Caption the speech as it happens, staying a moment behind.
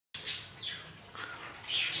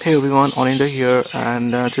Hey everyone, Anindya here,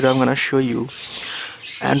 and today I'm gonna show you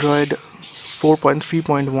Android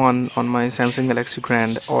 4.3.1 on my Samsung Galaxy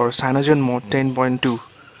Grand or CyanogenMod 10.2.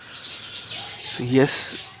 So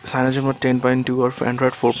yes, CyanogenMod 10.2 or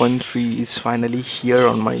Android 4.3 is finally here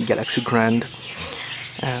on my Galaxy Grand,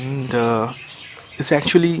 and it's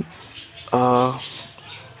actually a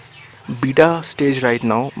beta stage right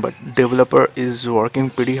now, but developer is working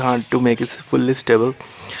pretty hard to make it fully stable.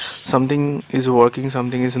 Something is working,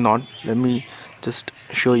 something is not. Let me just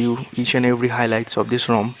show you each and every highlights of this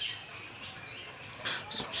ROM.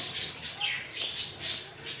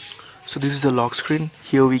 So this is the lock screen.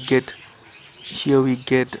 Here we get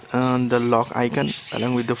the lock icon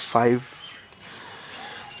along with the 5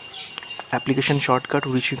 application shortcut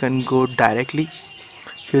which you can go directly.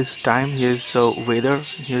 Here's time, here's weather,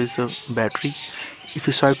 here's the battery. If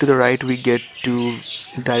you swipe to the right, we get to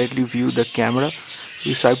directly view the camera. If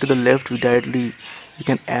you swipe to the left, you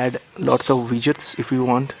can add lots of widgets if you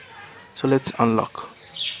want. So let's unlock.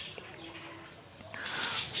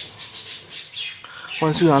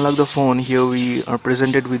 Once you unlock the phone, here we are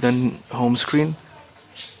presented with a home screen.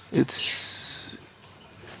 It's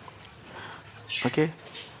okay.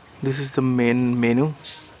 This is the main menu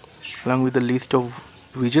along with the list of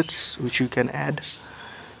widgets which you can add.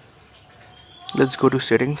 Let's go to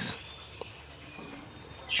settings.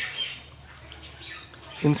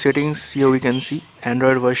 In settings, here we can see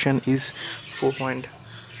Android version is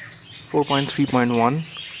 4.3.1.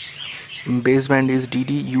 Baseband is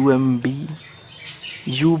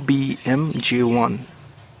UBMJ1,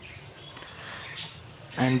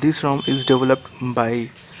 and this ROM is developed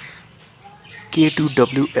by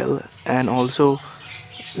K2WL and also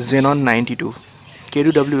Xenon 92.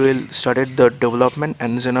 K2WL started the development,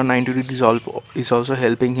 and Xenon 92 is also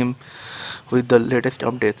helping him with the latest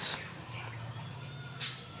updates.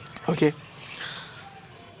 Okay,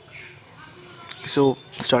 so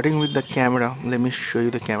starting with the camera, let me show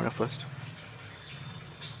you the camera first.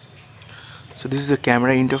 So this is the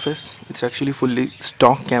camera interface. It's actually fully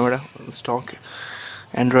stock camera, stock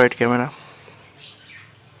Android camera.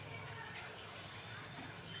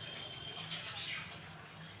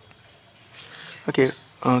 Okay,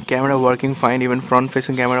 camera working fine. Even front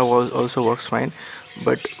facing camera also works fine,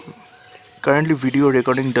 but currently video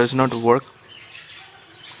recording does not work.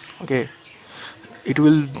 Okay, it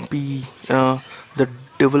will be the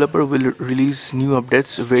developer will release new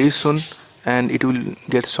updates very soon and it will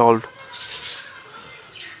get solved.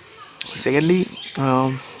 Secondly,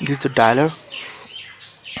 this is the dialer.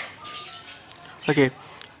 Okay,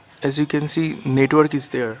 as you can see, network is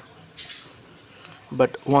there,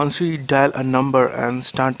 but once you dial a number and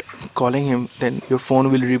start calling him, then your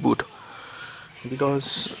phone will reboot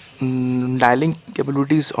because dialing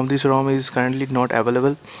capabilities of this ROM is currently not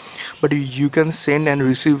available, but you can send and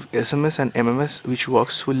receive SMS and MMS which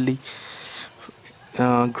works fully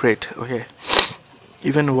great. Okay,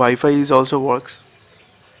 even Wi-Fi is also works.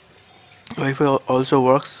 Wi-Fi also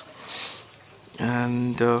works,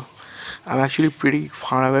 and I'm actually pretty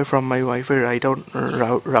far away from my Wi-Fi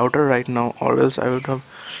router right now, or else I would have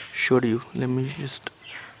showed you. Let me just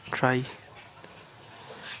try.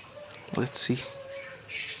 Let's see.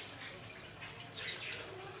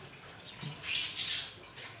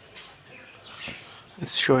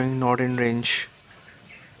 It's showing not in range.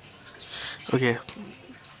 Okay,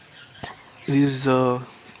 this is a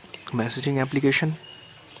messaging application.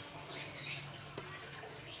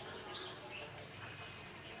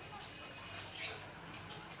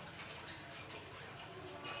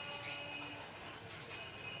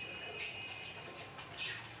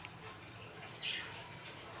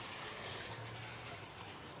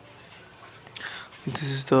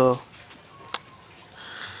 This is the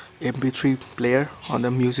MP3 player on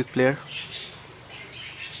the music player.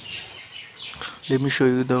 Let me show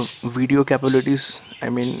you the video capabilities. I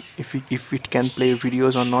mean, if it can play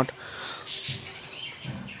videos or not.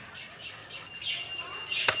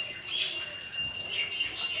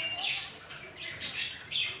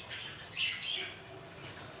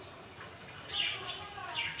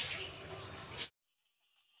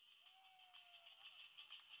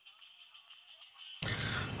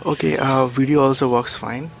 Okay, video also works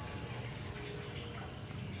fine.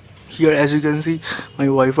 Here, as you can see, my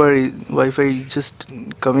Wi-Fi is just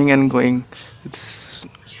coming and going. It's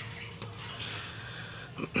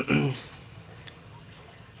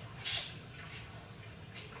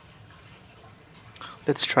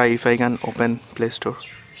let's try if I can open Play Store.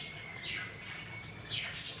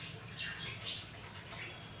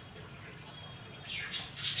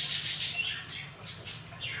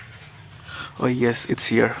 Oh yes, it's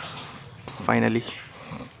here finally.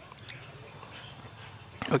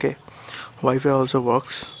 Okay, Wi-Fi also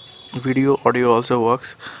works, video audio also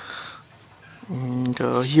works. And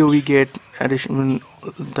here we get additional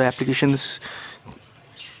the applications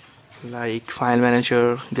like file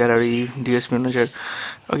manager, gallery, DSP manager.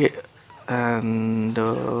 Okay, and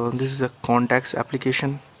this is a contacts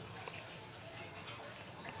application.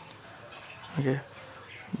 Okay,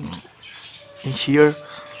 and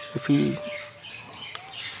if we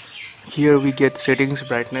here we get settings,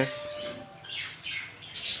 brightness,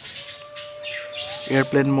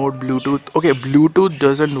 airplane mode, Bluetooth. Okay, Bluetooth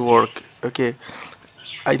doesn't work. Okay,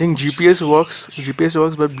 I think GPS works,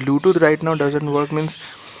 but Bluetooth right now doesn't work. Means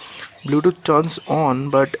Bluetooth turns on,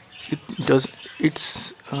 but it does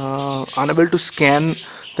it's unable to scan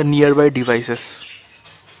the nearby devices.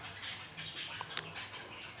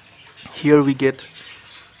 Here we get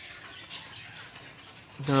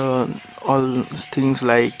the all things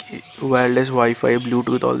like wireless Wi-Fi,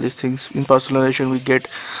 Bluetooth, all these things. In personalization, we get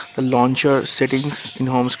the launcher settings in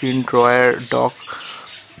home screen, drawer, dock.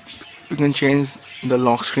 You can change the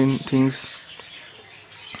lock screen things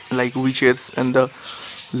like widgets and the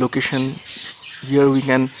location. Here we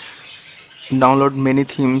can download many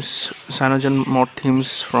themes, CyanogenMod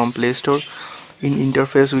themes from Play Store. In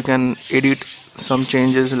interface we can edit some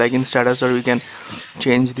changes, like in status, or we can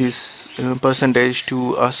change this percentage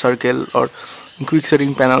to a circle, or in quick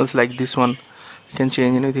setting panels like this one you can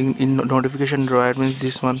change anything. In notification drawer means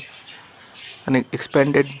this one, and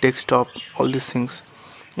expanded desktop, all these things.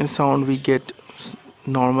 In sound we get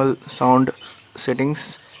normal sound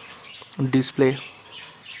settings, display,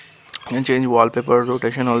 and change wallpaper,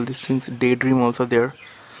 rotation, all these things. Daydream also there.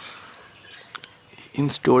 In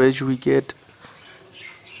storage we get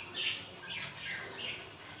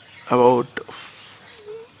about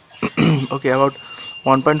okay, about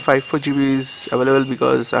 1.54 GB is available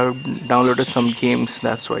because I've downloaded some games,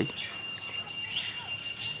 that's why.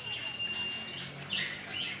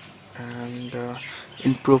 And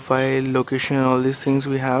in profile, location, all these things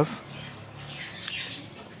we have.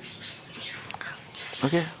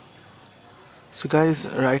 Okay, so guys,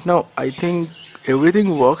 right now I think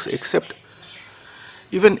everything works except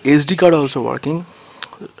even SD card also working.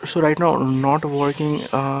 So right now not working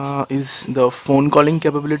is the phone calling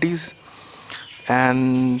capabilities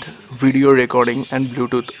and video recording and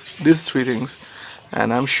Bluetooth, these three things.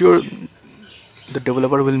 And I'm sure the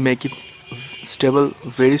developer will make it stable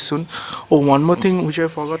very soon. Oh, one more thing which I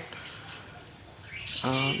forgot,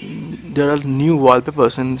 there are new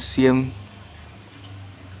wallpapers in CM.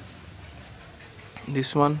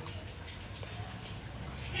 This one,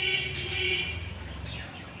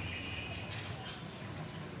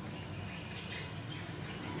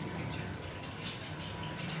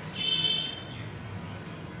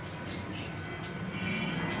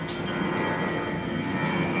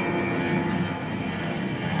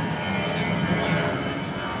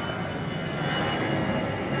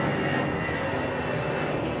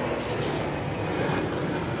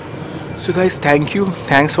 so guys,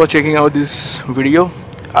 thanks for checking out this video.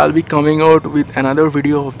 I'll be coming out with another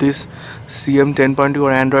video of this CM 10.2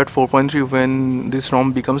 or Android 4.3 when this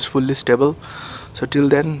ROM becomes fully stable. So till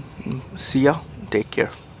then, see ya, take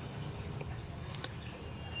care.